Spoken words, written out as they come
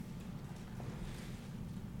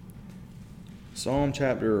Psalm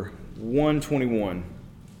chapter 121.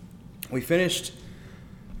 We finished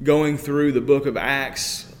going through the book of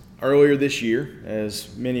Acts earlier this year,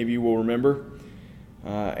 as many of you will remember.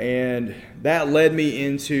 And that led me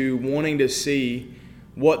into wanting to see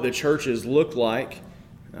what the churches looked like.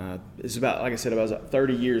 It's about, like I said, about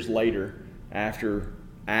 30 years later after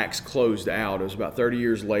Acts closed out. It was about 30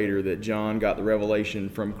 years later that John got the revelation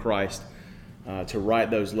from Christ to write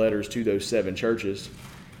those letters to those 7 churches.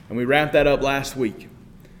 And we wrapped that up last week.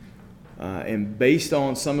 And based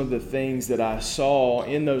on some of the things that I saw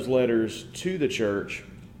in those letters to the church,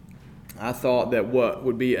 I thought that what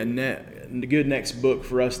would be a good next book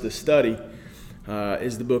for us to study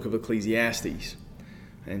is the book of Ecclesiastes.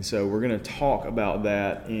 And so we're going to talk about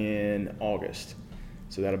that in August.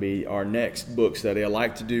 So that'll be our next book study. I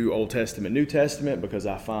like to do Old Testament, New Testament, because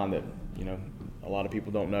I find that, a lot of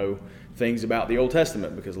people don't know things about the Old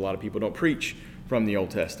Testament because a lot of people don't preach from the Old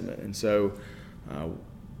Testament. And so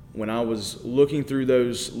when I was looking through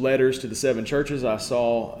those letters to the 7 churches, I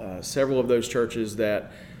saw several of those churches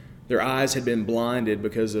that their eyes had been blinded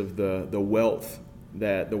because of the wealth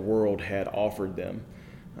that the world had offered them.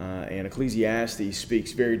 And Ecclesiastes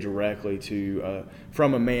speaks very directly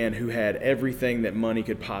from a man who had everything that money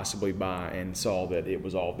could possibly buy and saw that it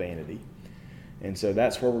was all vanity. And so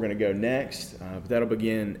that's where we're going to go next. But that'll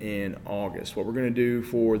begin in August. What we're going to do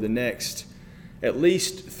for the next at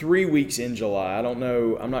least 3 weeks in July. I don't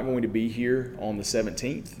know. I'm not going to be here on the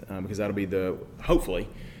 17th because hopefully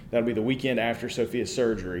that'll be the weekend after Sophia's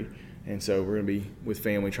surgery. And so we're going to be with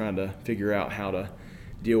family trying to figure out how to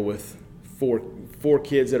deal with four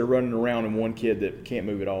kids that are running around and 1 kid that can't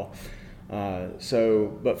move at all.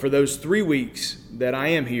 But for those 3 weeks that I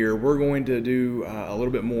am here, we're going to do a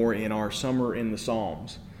little bit more in our Summer in the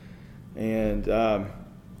Psalms. And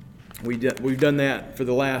we've done that for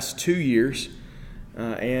the last 2 years.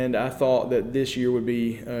 And I thought that this year would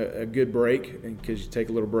be a good break because you take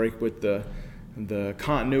a little break with the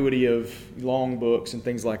continuity of long books and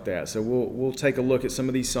things like that. So we'll take a look at some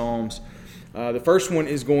of these Psalms. The first one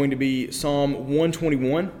is going to be Psalm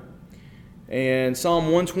 121. And Psalm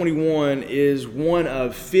 121 is one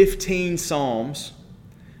of 15 Psalms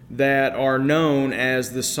that are known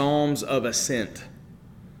as the Psalms of Ascent.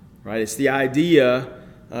 Right? It's the idea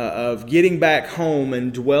of getting back home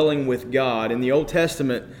and dwelling with God. In the Old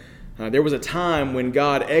Testament, there was a time when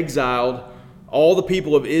God exiled all the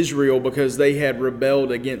people of Israel because they had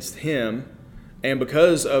rebelled against Him. And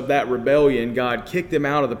because of that rebellion, God kicked them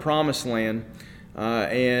out of the Promised Land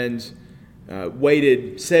and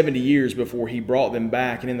waited 70 years before He brought them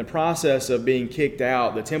back. And in the process of being kicked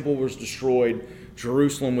out, the temple was destroyed,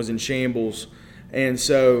 Jerusalem was in shambles. And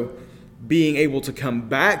so being able to come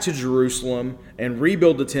back to Jerusalem and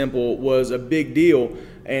rebuild the temple was a big deal.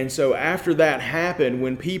 And so after that happened,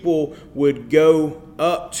 when people would go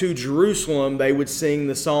up to Jerusalem, they would sing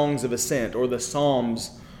the songs of ascent or the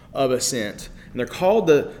Psalms of Ascent. And they're called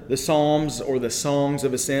the Psalms or the Songs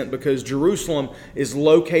of Ascent because Jerusalem is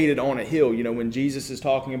located on a hill. When Jesus is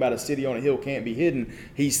talking about a city on a hill can't be hidden,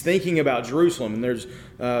 He's thinking about Jerusalem. And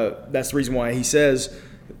that's the reason why He says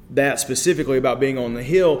that specifically about being on the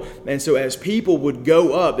hill. And so as people would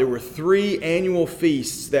go up, there were 3 annual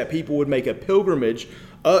feasts that people would make a pilgrimage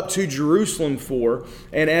up to Jerusalem for.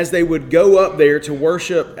 And as they would go up there to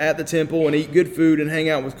worship at the temple and eat good food and hang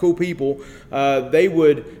out with cool people, they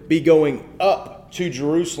would be going up to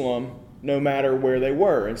Jerusalem no matter where they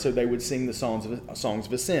were. And so they would sing the songs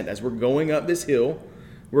of ascent. As we're going up this hill,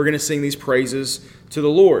 we're going to sing these praises to the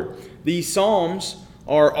Lord. These psalms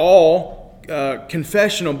are all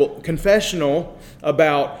confessional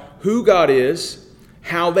about who God is,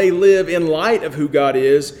 how they live in light of who God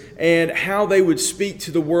is, and how they would speak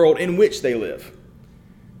to the world in which they live.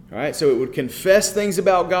 All right, so it would confess things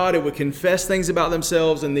about God, it would confess things about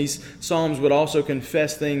themselves, and these Psalms would also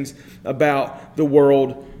confess things about the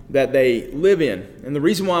world that they live in. And the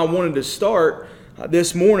reason why I wanted to start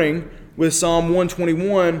this morning with Psalm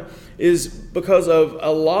 121 is because of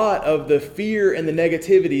a lot of the fear and the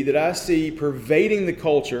negativity that I see pervading the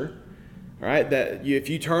culture. All right, that if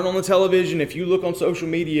you turn on the television, if you look on social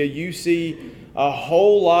media, you see a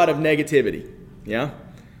whole lot of negativity. Yeah?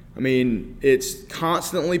 I mean, it's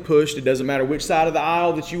constantly pushed. It doesn't matter which side of the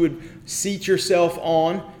aisle that you would seat yourself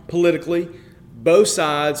on politically. Both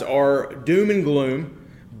sides are doom and gloom.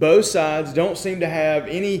 Both sides don't seem to have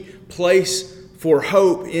any place for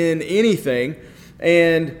hope in anything.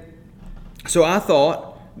 And so I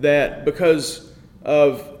thought that because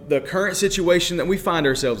of the current situation that we find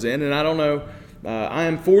ourselves in, and I don't know, I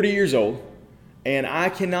am 40 years old, and I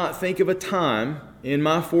cannot think of a time in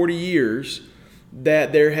my 40 years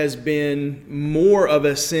that there has been more of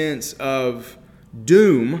a sense of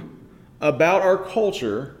doom about our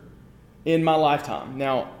culture in my lifetime.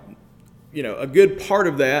 Now, a good part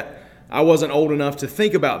of that, I wasn't old enough to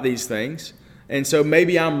think about these things, and so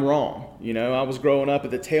maybe I'm wrong. I was growing up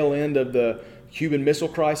at the tail end of the Cuban Missile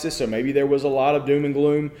Crisis, so maybe there was a lot of doom and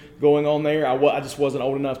gloom going on there. I just wasn't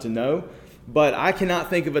old enough to know. But I cannot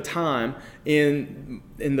think of a time in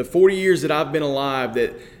the 40 years that I've been alive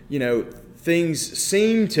that, things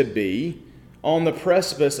seem to be on the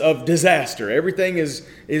precipice of disaster. Everything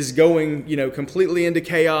is going, completely into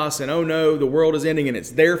chaos, and oh no, the world is ending and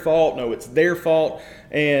it's their fault. No, it's their fault,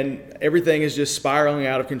 and everything is just spiraling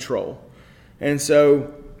out of control. And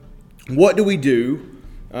so what do we do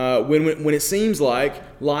when it seems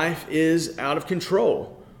like life is out of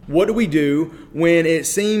control? What do we do when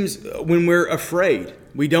we're afraid?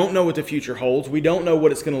 We don't know what the future holds. We don't know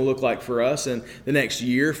what it's going to look like for us in the next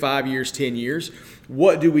year, 5 years, 10 years.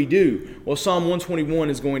 What do we do? Well, Psalm 121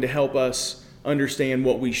 is going to help us understand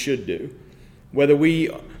what we should do. Whether we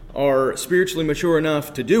are spiritually mature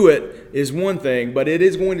enough to do it is one thing, but it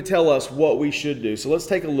is going to tell us what we should do. So let's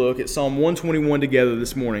take a look at Psalm 121 together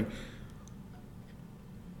this morning.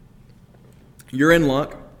 You're in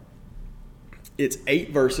luck. It's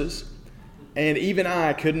 8 verses. And even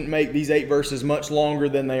I couldn't make these 8 verses much longer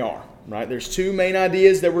than they are, right? There's 2 main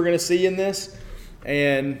ideas that we're going to see in this,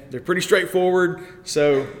 and they're pretty straightforward,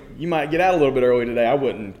 so you might get out a little bit early today. I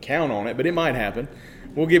wouldn't count on it, but it might happen.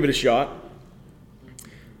 We'll give it a shot.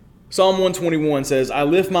 Psalm 121 says, I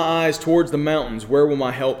lift my eyes towards the mountains. Where will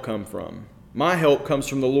my help come from? My help comes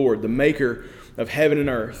from the Lord, the maker of heaven and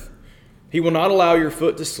earth. He will not allow your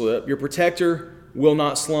foot to slip. Your protector will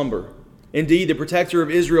not slumber. Indeed, the protector of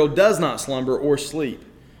Israel does not slumber or sleep.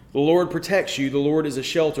 The Lord protects you. The Lord is a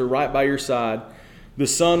shelter right by your side. The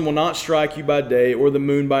sun will not strike you by day or the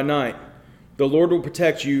moon by night. The Lord will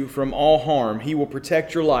protect you from all harm. He will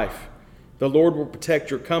protect your life. The Lord will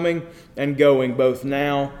protect your coming and going, both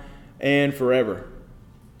now and forever.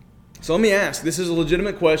 So let me ask, this is a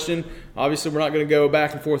legitimate question. Obviously, we're not going to go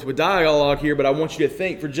back and forth with dialogue here, but I want you to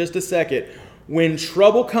think for just a second. When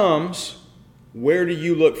trouble comes, where do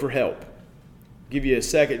you look for help? Give you a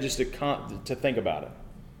second just to think about it.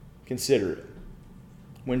 Consider it.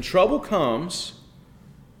 When trouble comes,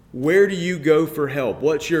 where do you go for help?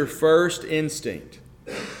 What's your first instinct?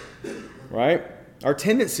 Right? Our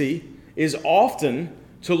tendency is often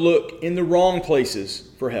to look in the wrong places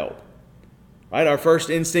for help. Right? Our first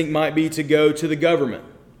instinct might be to go to the government.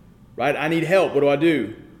 Right? I need help. What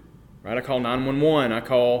do? Right? I call 911. I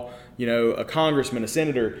call a congressman, a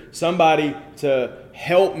senator, somebody to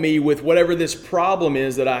help me with whatever this problem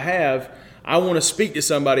is that I have. I want to speak to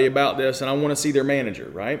somebody about this, and I want to see their manager,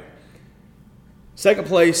 right? Second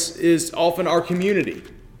place is often our community,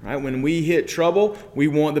 right? When we hit trouble, we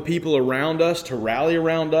want the people around us to rally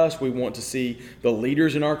around us. We want to see the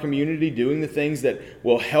leaders in our community doing the things that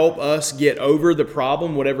will help us get over the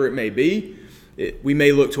problem, whatever it may be. We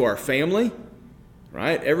may look to our family,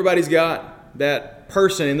 right? Everybody's got that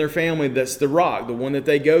person in their family that's the rock, the one that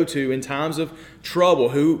they go to in times of trouble.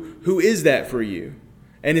 Who is that for you?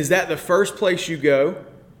 And is that the first place you go?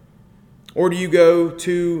 Or do you go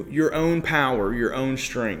to your own power, your own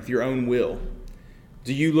strength, your own will?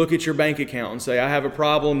 Do you look at your bank account and say, I have a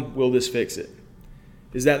problem, will this fix it?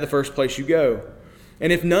 Is that the first place you go?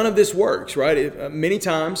 And if none of this works, right? Many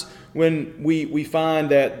times when we find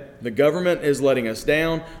that the government is letting us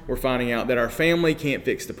down, we're finding out that our family can't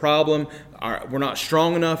fix the problem, we're not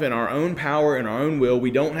strong enough in our own power and our own will, we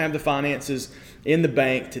don't have the finances in the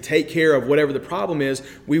bank to take care of whatever the problem is,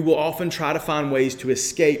 we will often try to find ways to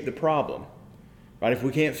escape the problem. Right? If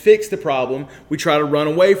we can't fix the problem, we try to run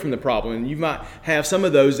away from the problem. And you might have some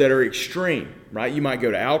of those that are extreme, right? You might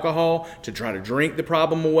go to alcohol to try to drink the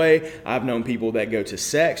problem away. I've known people that go to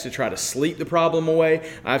sex to try to sleep the problem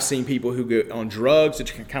away. I've seen people who go on drugs to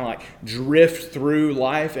kind of like drift through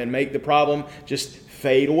life and make the problem just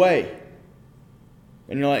fade away.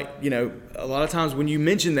 And you're like, a lot of times when you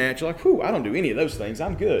mention that, you're like, I don't do any of those things.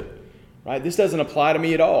 I'm good. Right? This doesn't apply to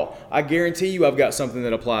me at all. I guarantee you I've got something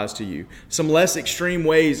that applies to you. Some less extreme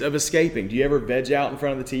ways of escaping. Do you ever veg out in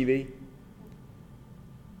front of the TV?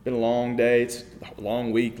 Been a long day. It's a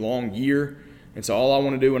long week, long year. And so all I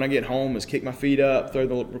want to do when I get home is kick my feet up, throw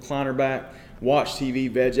the recliner back, watch TV,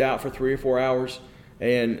 veg out for 3 or 4 hours,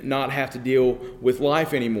 and not have to deal with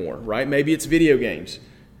life anymore. Right? Maybe it's video games.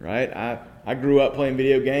 Right? I grew up playing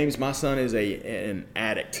video games. My son is an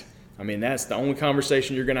addict. I mean, that's the only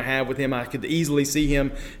conversation you're going to have with him. I could easily see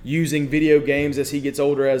him using video games as he gets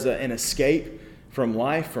older as an escape from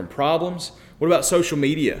life, from problems. What about social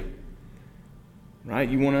media? right?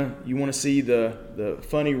 You want to see the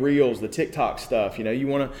funny reels, the TikTok stuff. You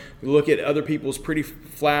want to look at other people's pretty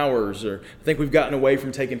flowers. Or I think we've gotten away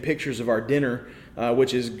from taking pictures of our dinner,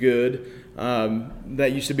 which is good.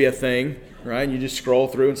 That used to be a thing, right? And you just scroll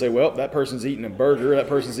through and say, well, that person's eating a burger, that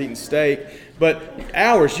person's eating steak. But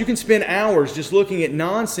you can spend hours just looking at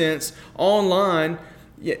nonsense online.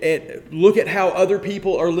 Look at how other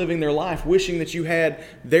people are living their life, wishing that you had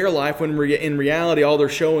their life, when in reality all they're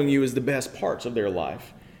showing you is the best parts of their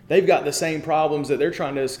life. They've got the same problems that they're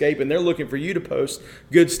trying to escape, and they're looking for you to post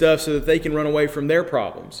good stuff so that they can run away from their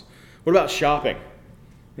problems. What about shopping?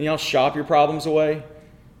 Y'all shop your problems away?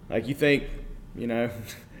 Like you think,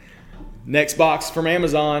 next box from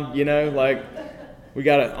Amazon, like we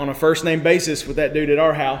got it on a first name basis with that dude at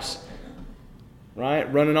our house, right?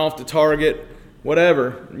 Running off to Target,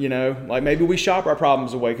 whatever, like maybe we shop our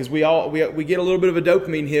problems away because we get a little bit of a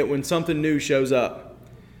dopamine hit when something new shows up,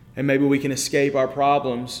 and maybe we can escape our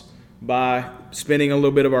problems by spending a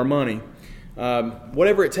little bit of our money.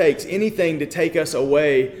 Whatever it takes, anything to take us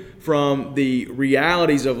away from the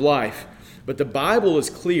realities of life. But the Bible is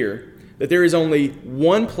clear that there is only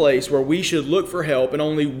one place where we should look for help, and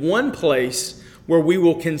only one place where we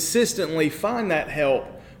will consistently find that help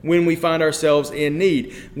when we find ourselves in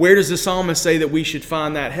need. Where does the psalmist say that we should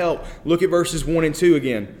find that help? Look at verses 1 and 2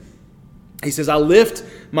 again. He says, I lift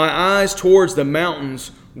my eyes towards the mountains.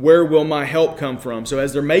 Where will my help come from? So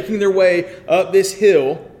as they're making their way up this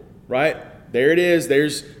hill, right? There it is.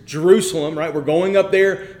 There's Jerusalem, right? We're going up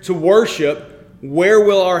there to worship. Where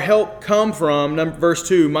will our help come from? Verse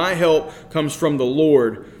 2, my help comes from the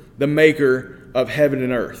Lord, the maker of heaven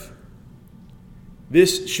and earth.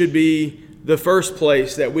 This should be the first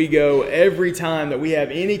place that we go every time that we have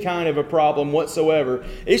any kind of a problem whatsoever.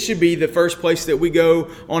 It should be the first place that we go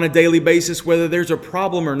on a daily basis, whether there's a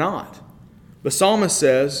problem or not. The psalmist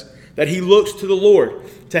says that he looks to the Lord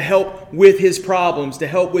to help with his problems, to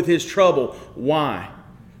help with his trouble. Why?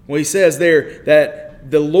 Well, he says there that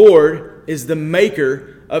the Lord is the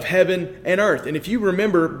maker of heaven and earth. And if you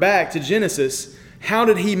remember back to Genesis, how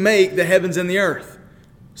did he make the heavens and the earth?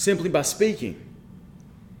 Simply by speaking.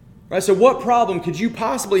 Right, so what problem could you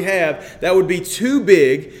possibly have that would be too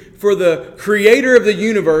big for the creator of the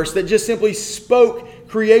universe that just simply spoke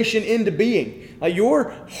creation into being? Like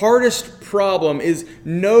your hardest problem is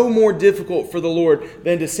no more difficult for the Lord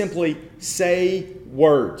than to simply say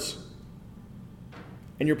words.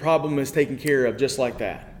 And your problem is taken care of just like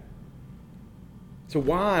that. So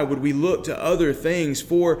why would we look to other things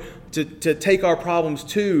to take our problems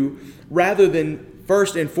to, rather than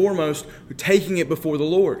first and foremost taking it before the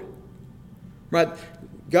Lord? Right?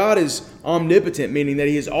 God is omnipotent, meaning that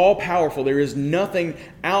He is all-powerful. There is nothing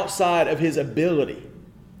outside of His ability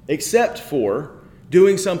except for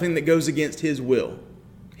doing something that goes against His will,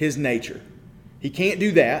 His nature. He can't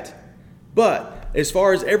do that. But as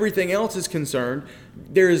far as everything else is concerned,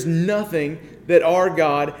 there is nothing that our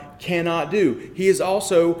God cannot do. He is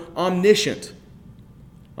also omniscient.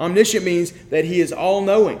 Omniscient means that He is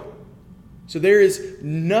all-knowing. So there is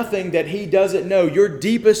nothing that He doesn't know. Your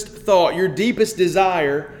deepest thought, your deepest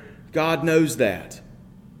desire, God knows that.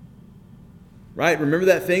 Right? Remember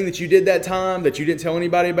that thing that you did that time that you didn't tell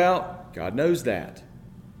anybody about? God knows that.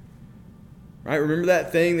 Right? Remember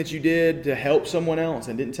that thing that you did to help someone else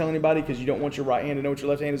and didn't tell anybody because you don't want your right hand to know what your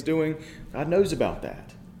left hand is doing? God knows about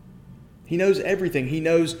that. He knows everything. He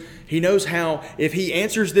knows how, if He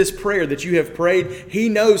answers this prayer that you have prayed, He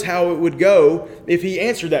knows how it would go if He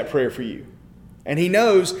answered that prayer for you. And He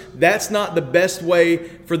knows that's not the best way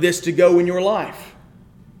for this to go in your life.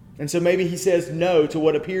 And so maybe He says no to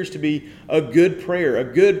what appears to be a good prayer, a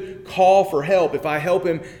good call for help. If I help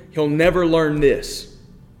him, he'll never learn this.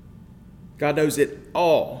 God knows it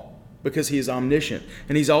all because He is omniscient.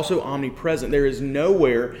 And He's also omnipresent. There is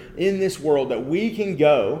nowhere in this world that we can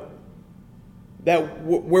go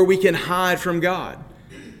where we can hide from God.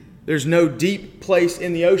 There's no deep place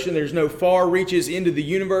in the ocean. There's no far reaches into the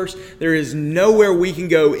universe. There is nowhere we can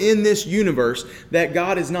go in this universe that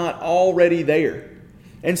God is not already there.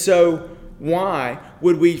 And so why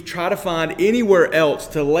would we try to find anywhere else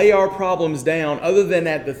to lay our problems down other than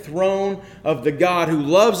at the throne of the God who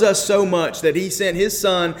loves us so much that He sent His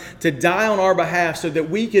Son to die on our behalf so that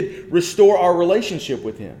we could restore our relationship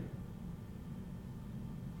with Him?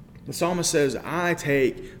 The psalmist says, I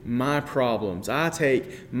take my problems, I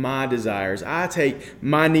take my desires, I take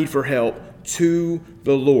my need for help to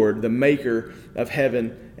the Lord, the maker of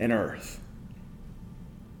heaven and earth.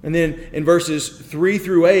 And then in verses 3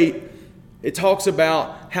 through 8, it talks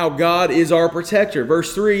about how God is our protector.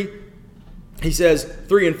 Verse 3, he says,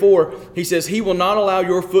 3 and 4, he says, He will not allow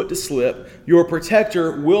your foot to slip. Your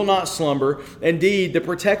protector will not slumber. Indeed, the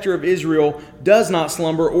protector of Israel does not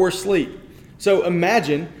slumber or sleep. So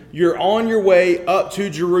imagine you're on your way up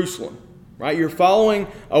to Jerusalem, right? You're following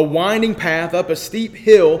a winding path up a steep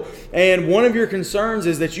hill, and one of your concerns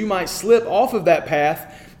is that you might slip off of that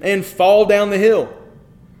path and fall down the hill.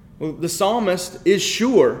 Well, the psalmist is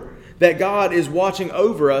sure that God is watching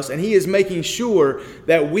over us, and He is making sure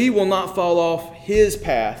that we will not fall off His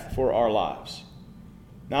path for our lives.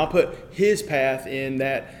 Now, I'll put His path in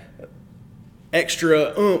that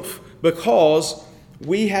extra oomph because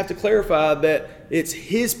we have to clarify that it's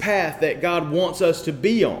His path that God wants us to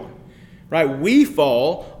be on. Right? We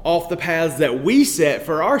fall off the paths that we set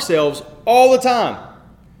for ourselves all the time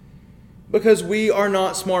because we are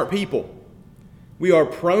not smart people. We are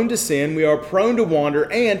prone to sin, we are prone to wander,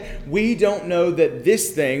 and we don't know that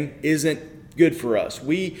this thing isn't good for us.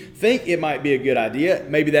 We think it might be a good idea.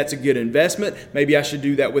 Maybe that's a good investment. Maybe I should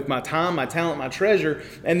do that with my time, my talent, my treasure.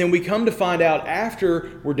 And then we come to find out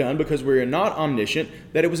after we're done, because we're not omniscient,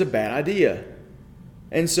 that it was a bad idea.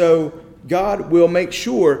 And so God will make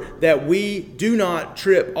sure that we do not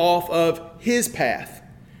trip off of His path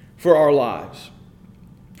for our lives.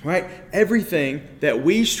 Right? Everything that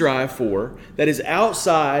we strive for that is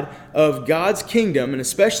outside of God's kingdom, and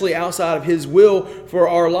especially outside of His will for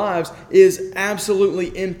our lives, is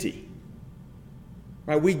absolutely empty.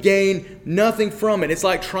 Right? We gain nothing from it. It's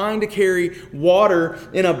like trying to carry water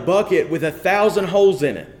in a bucket with 1,000 holes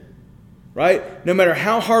in it. Right? No matter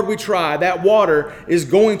how hard we try, that water is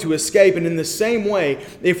going to escape. And in the same way,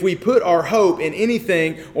 if we put our hope in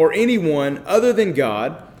anything or anyone other than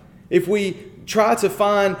God, if we try to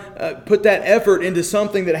put that effort into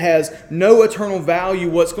something that has no eternal value,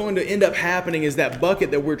 what's going to end up happening is that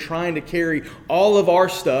bucket that we're trying to carry all of our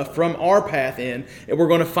stuff from our path in, and we're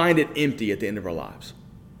going to find it empty at the end of our lives.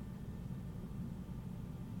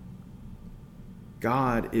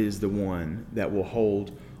 God is the one that will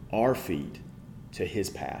hold our feet to His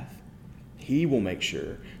path. He will make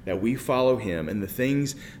sure that we follow Him and the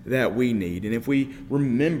things that we need. And if we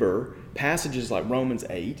remember passages like Romans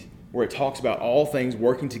 8, where it talks about all things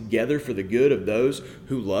working together for the good of those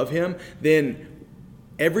who love Him, then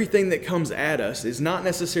everything that comes at us is not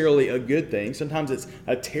necessarily a good thing. Sometimes it's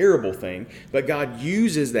a terrible thing, but God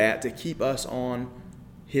uses that to keep us on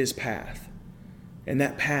His path. And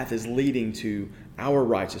that path is leading to our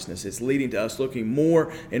righteousness. It's leading to us looking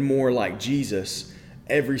more and more like Jesus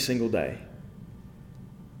every single day.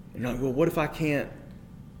 And you're like, well, what if I can't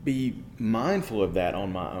be mindful of that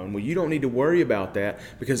on my own? Well, you don't need to worry about that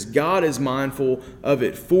because God is mindful of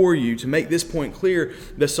it for you. To make this point clear,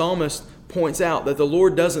 the psalmist points out that the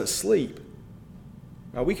Lord doesn't sleep.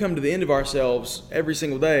 Now, we come to the end of ourselves every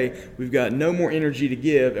single day. We've got no more energy to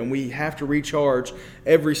give, and we have to recharge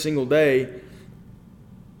every single day.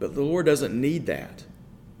 But the Lord doesn't need that.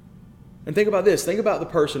 And think about this. Think about the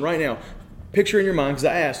person right now. Picture in your mind, because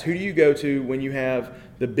I asked, who do you go to when you have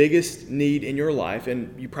the biggest need in your life?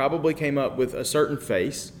 And you probably came up with a certain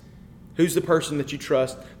face. Who's the person that you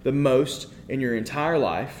trust the most in your entire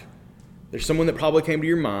life? There's someone that probably came to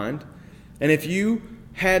your mind. And if you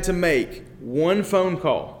had to make one phone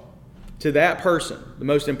call to that person, the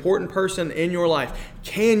most important person in your life,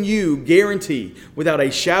 can you guarantee without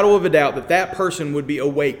a shadow of a doubt that that person would be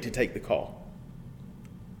awake to take the call?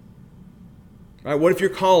 All right, what if you're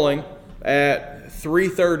calling at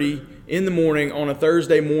 3:30 in the morning on a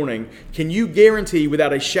Thursday morning? Can you guarantee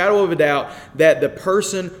without a shadow of a doubt that the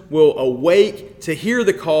person will awake to hear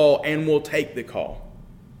the call and will take the call?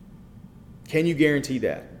 Can you guarantee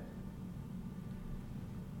that?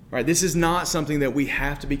 All right, this is not something that we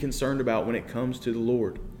have to be concerned about when it comes to the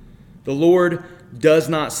Lord. The Lord does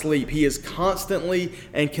not sleep. He is constantly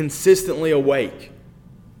and consistently awake.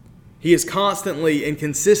 He is constantly and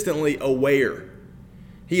consistently aware.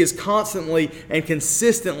 He is constantly and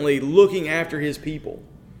consistently looking after His people.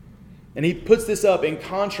 And He puts this up in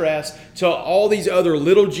contrast to all these other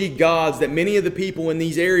little g gods that many of the people in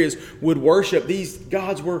these areas would worship. These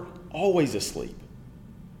gods were always asleep.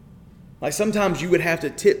 Like sometimes you would have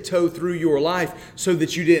to tiptoe through your life so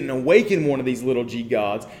that you didn't awaken one of these little g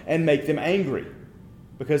gods and make them angry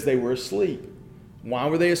because they were asleep. Why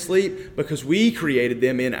were they asleep? Because we created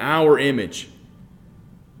them in our image.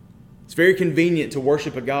 It's very convenient to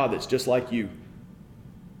worship a God that's just like you.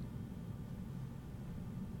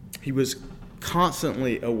 He was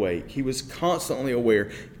constantly awake. He was constantly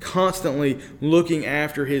aware, constantly looking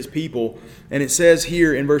after His people. And it says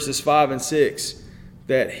here in verses 5 and 6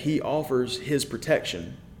 that He offers His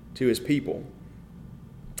protection to His people.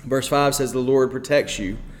 Verse 5 says, "The Lord protects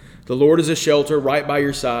you. The Lord is a shelter right by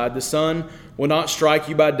your side. The sun will not strike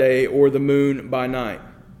you by day, or the moon by night.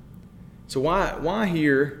 So why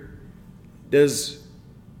here does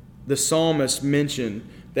the psalmist mention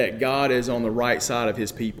that God is on the right side of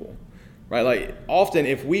his people? Right? Like, often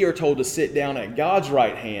if we are told to sit down at God's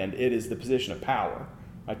right hand, it is the position of power.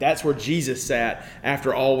 Right? That's where Jesus sat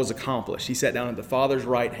after all was accomplished. He sat down at the Father's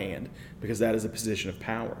right hand because that is a position of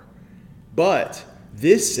power. But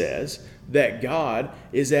this says that God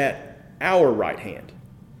is at our right hand.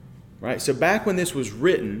 Right? So back when this was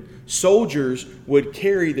written, soldiers would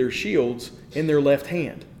carry their shields in their left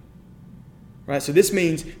hand. Right? So this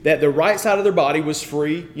means that the right side of their body was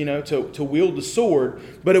free, to wield the sword,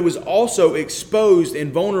 but it was also exposed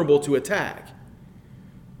and vulnerable to attack.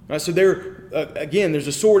 Right? So there's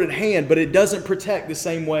a sword at hand, but it doesn't protect the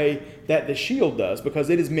same way that the shield does, because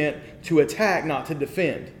it is meant to attack, not to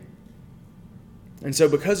defend. And so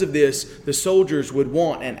because of this, the soldiers would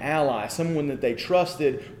want an ally, someone that they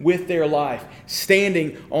trusted with their life,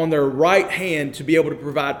 standing on their right hand to be able to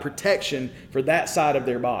provide protection for that side of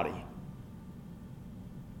their body.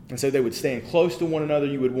 And so they would stand close to one another.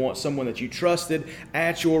 You would want someone that you trusted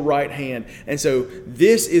at your right hand. And so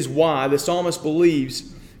this is why the psalmist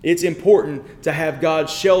believes it's important to have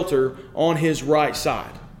God's shelter on his right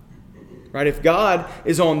side. Right? If God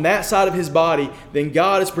is on that side of his body, then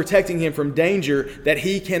God is protecting him from danger that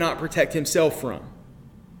he cannot protect himself from.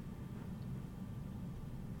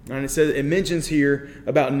 And it mentions here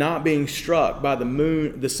about not being struck by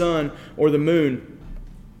the sun or the moon.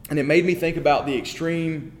 And it made me think about the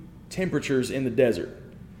extreme temperatures in the desert.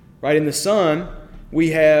 Right? In the sun,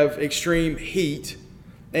 we have extreme heat,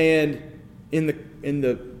 and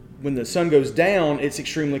when the sun goes down, it's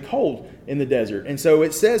extremely cold in the desert. And so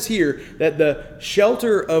it says here that the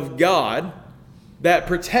shelter of God, that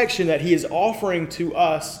protection that he is offering to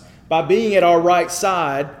us by being at our right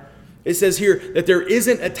side, it says here that there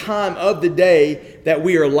isn't a time of the day that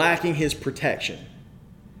we are lacking his protection.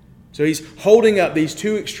 So he's holding up these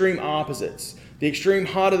two extreme opposites. The extreme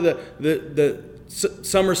hot of the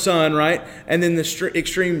summer sun, right? And then the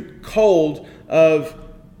extreme cold of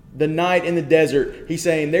the night in the desert. He's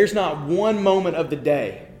saying there's not one moment of the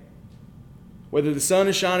day, whether the sun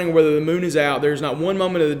is shining or whether the moon is out, there's not one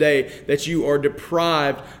moment of the day that you are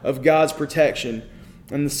deprived of God's protection.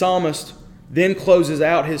 And the psalmist then closes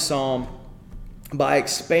out his psalm by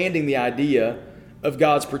expanding the idea of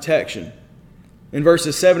God's protection. In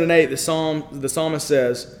verses 7 and 8, the psalmist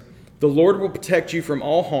says, "The Lord will protect you from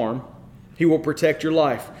all harm. He will protect your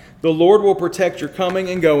life. The Lord will protect your coming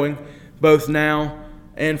and going, both now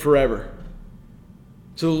and forever."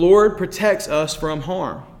 So the Lord protects us from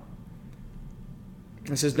harm.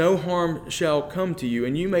 It says, "No harm shall come to you."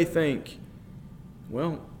 And you may think,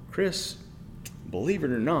 well, Chris, believe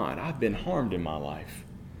it or not, I've been harmed in my life.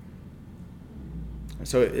 And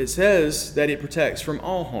so it says that it protects from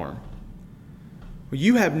all harm. Well,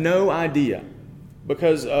 you have no idea,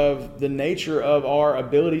 because of the nature of our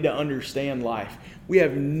ability to understand life. We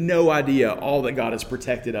have no idea all that God has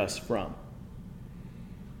protected us from.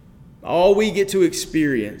 All we get to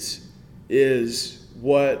experience is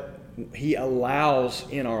what he allows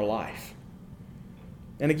in our life.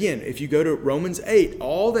 And again, if you go to Romans 8,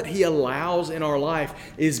 all that he allows in our life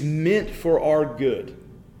is meant for our good.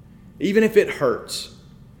 Even if it hurts,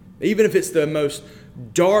 even if it's the most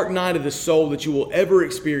dark night of the soul that you will ever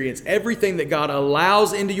experience, everything that God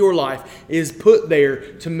allows into your life is put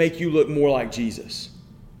there to make you look more like Jesus.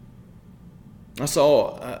 I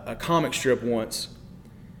saw a comic strip once.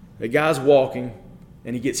 The guy's walking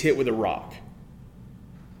and he gets hit with a rock.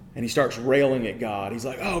 And he starts railing at God. He's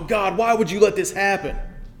like, "Oh God, why would you let this happen?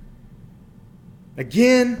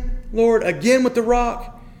 Again, Lord, again with the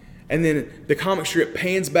rock?" And then the comic strip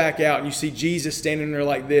pans back out and you see Jesus standing there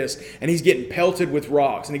like this, and he's getting pelted with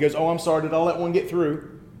rocks. And he goes, "Oh, I'm sorry, did I let one get through?"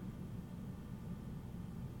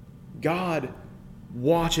 God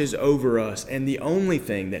watches over us, and the only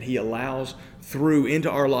thing that he allows through into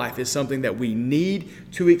our life is something that we need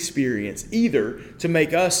to experience, either to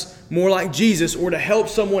make us more like Jesus or to help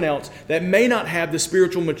someone else that may not have the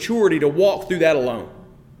spiritual maturity to walk through that alone.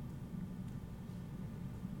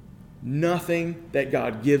 Nothing that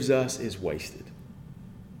God gives us is wasted.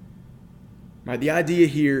 Right? The idea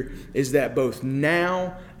here is that both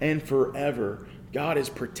now and forever, God is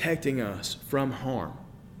protecting us from harm.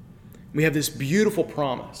 We have this beautiful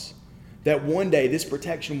promise that one day this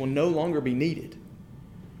protection will no longer be needed.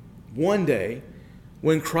 One day,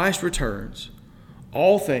 when Christ returns,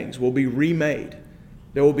 all things will be remade.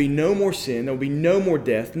 There will be no more sin, there will be no more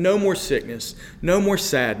death, no more sickness, no more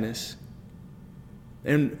sadness.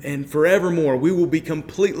 And forevermore, we will be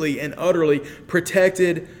completely and utterly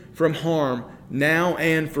protected from harm now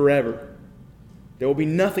and forever. There will be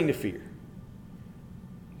nothing to fear.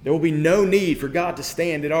 There will be no need for God to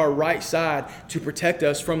stand at our right side to protect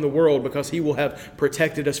us from the world, because He will have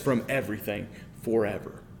protected us from everything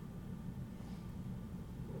forever.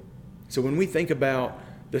 So when we think about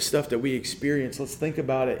the stuff that we experience, let's think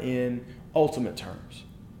about it in ultimate terms.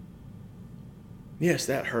 Yes,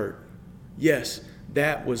 that hurt. Yes,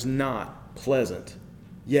 that was not pleasant.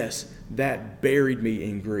 Yes, that buried me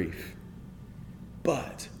in grief.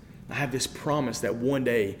 But I have this promise that one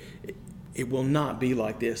day it will not be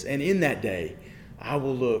like this. And in that day, I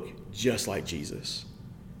will look just like Jesus.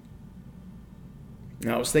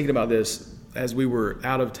 Now, I was thinking about this as we were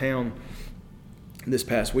out of town this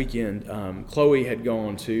past weekend. Chloe had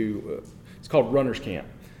gone to, it's called Runner's Camp.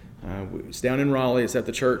 It's down in Raleigh. It's at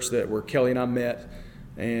the church where Kelly and I met.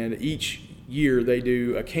 And each year they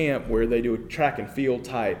do a camp where they do a track and field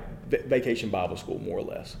type vacation Bible school, more or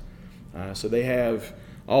less. So they have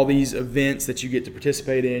all these events that you get to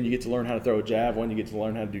participate in. You get to learn how to throw a javelin. You get to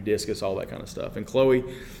learn how to do discus, all that kind of stuff. And Chloe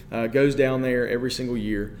goes down there every single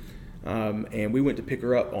year. And we went to pick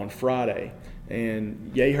her up on Friday.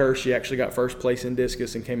 And yay her, she actually got first place in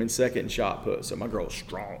discus and came in second in shot put. So my girl's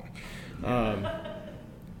strong.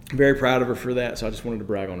 Very proud of her for that. So I just wanted to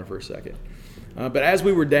brag on her for a second. But as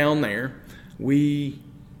we were down there, we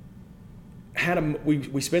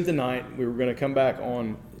spent the night. We were going to come back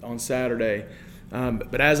on Saturday.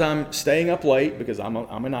 But as I'm staying up late, because I'm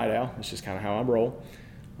a night owl, it's just kind of how I roll,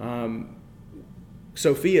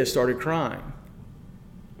 Sophia started crying.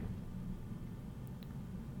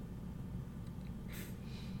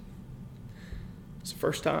 It's the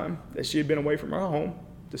first time that she had been away from her home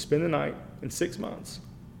to spend the night in 6 months.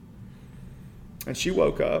 And she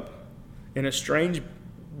woke up in a strange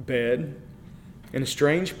bed, in a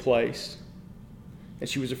strange place, and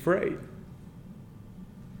she was afraid.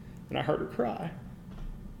 And I heard her cry.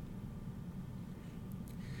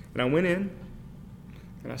 And I went in,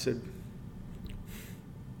 and I said,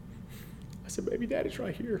 baby, Daddy's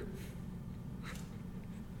right here. I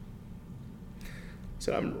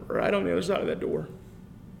said, I'm right on the other side of that door.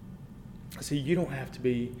 I said, you don't have to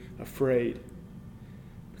be afraid,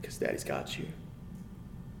 because Daddy's got you.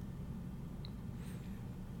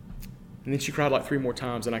 And then she cried like 3 more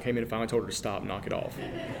times, and I came in and finally told her to stop and knock it off.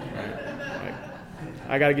 Right?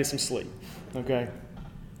 I got to get some sleep, okay?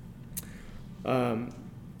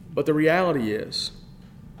 But the reality is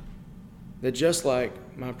that just like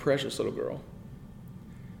my precious little girl,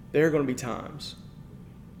 there are going to be times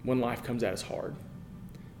when life comes at us hard.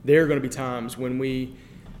 There are going to be times when we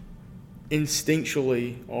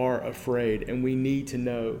instinctually are afraid, and we need to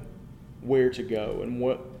know where to go and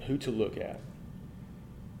who to look at.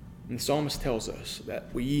 And the psalmist tells us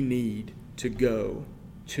that we need to go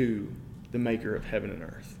to the maker of heaven and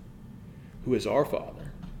earth, who is our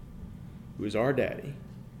Father, who is our Daddy,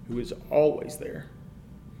 who is always there.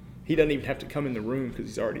 He doesn't even have to come in the room because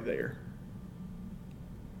He's already there.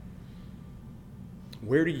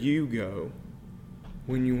 Where do you go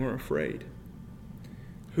when you are afraid?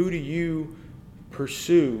 Who do you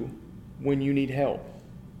pursue when you need help?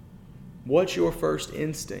 What's your first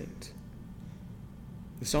instinct?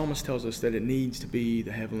 The psalmist tells us that it needs to be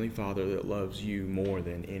the Heavenly Father that loves you more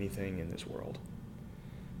than anything in this world.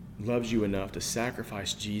 Loves you enough to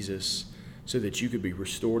sacrifice Jesus so that you could be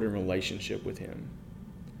restored in relationship with Him.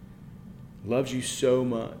 Loves you so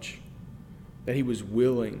much that He was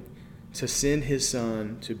willing to send His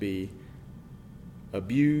Son to be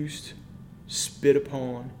abused, spit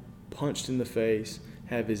upon, punched in the face,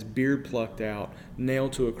 have His beard plucked out,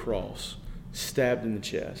 nailed to a cross, stabbed in the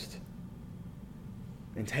chest,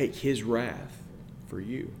 and take His wrath for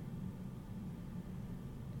you.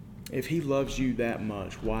 If He loves you that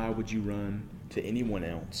much, why would you run to anyone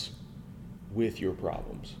else with your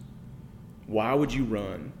problems? Why would you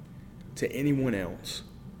run to anyone else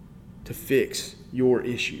to fix your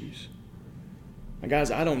issues? Now,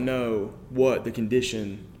 guys, I don't know what the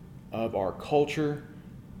condition of our culture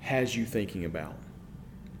has you thinking about,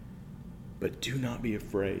 but do not be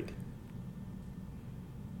afraid,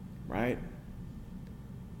 right?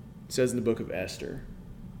 It says in the book of Esther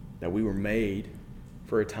that we were made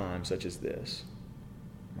for a time such as this,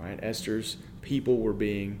 right? Esther's people were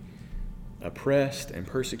being oppressed and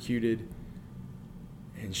persecuted,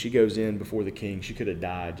 and she goes in before the king. She could have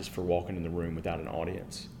died just for walking in the room without an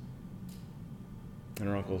audience. And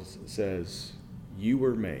her uncle says, you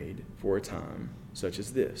were made for a time such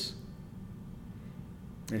as this.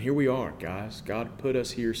 And here we are, guys. God put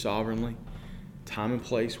us here sovereignly, time and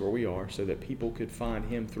place where we are, so that people could find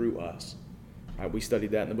Him through us. Right? We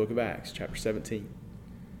studied that in the book of Acts, chapter 17.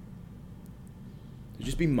 So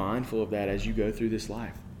just be mindful of that as you go through this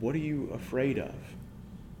life. What are you afraid of?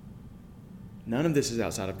 None of this is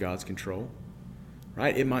outside of God's control,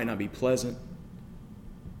 right? It might not be pleasant,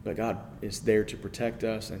 but God is there to protect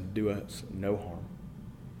us and do us no harm.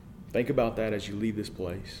 Think about that as you leave this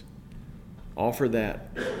place. Offer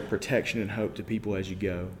that protection and hope to people as you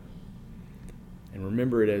go. And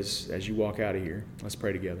remember it as you walk out of here. Let's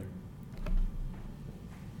pray together.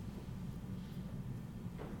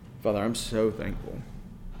 Father, I'm so thankful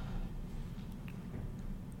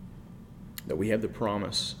that we have the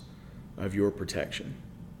promise of your protection.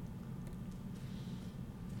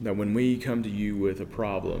 That when we come to you with a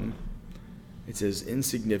problem, it's as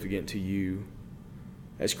insignificant to you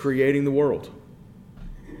as creating the world.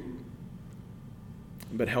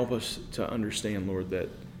 But help us to understand, Lord, that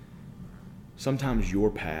sometimes your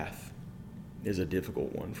path is a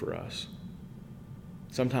difficult one for us.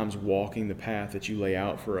 Sometimes walking the path that you lay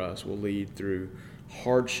out for us will lead through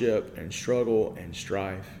hardship and struggle and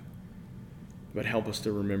strife. But help us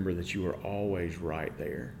to remember that you are always right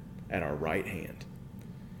there at our right hand,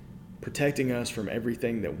 protecting us from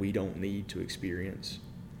everything that we don't need to experience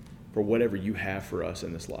for whatever you have for us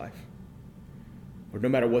in this life. Or no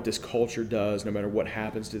matter what this culture does, no matter what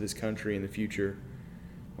happens to this country in the future,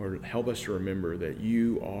 or help us to remember that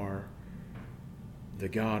you are the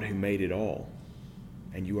God who made it all,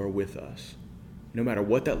 and you are with us, no matter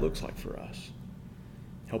what that looks like for us.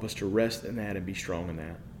 Help us to rest in that and be strong in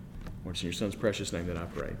that. Lord, it's in your Son's precious name that I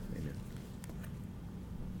pray. Amen.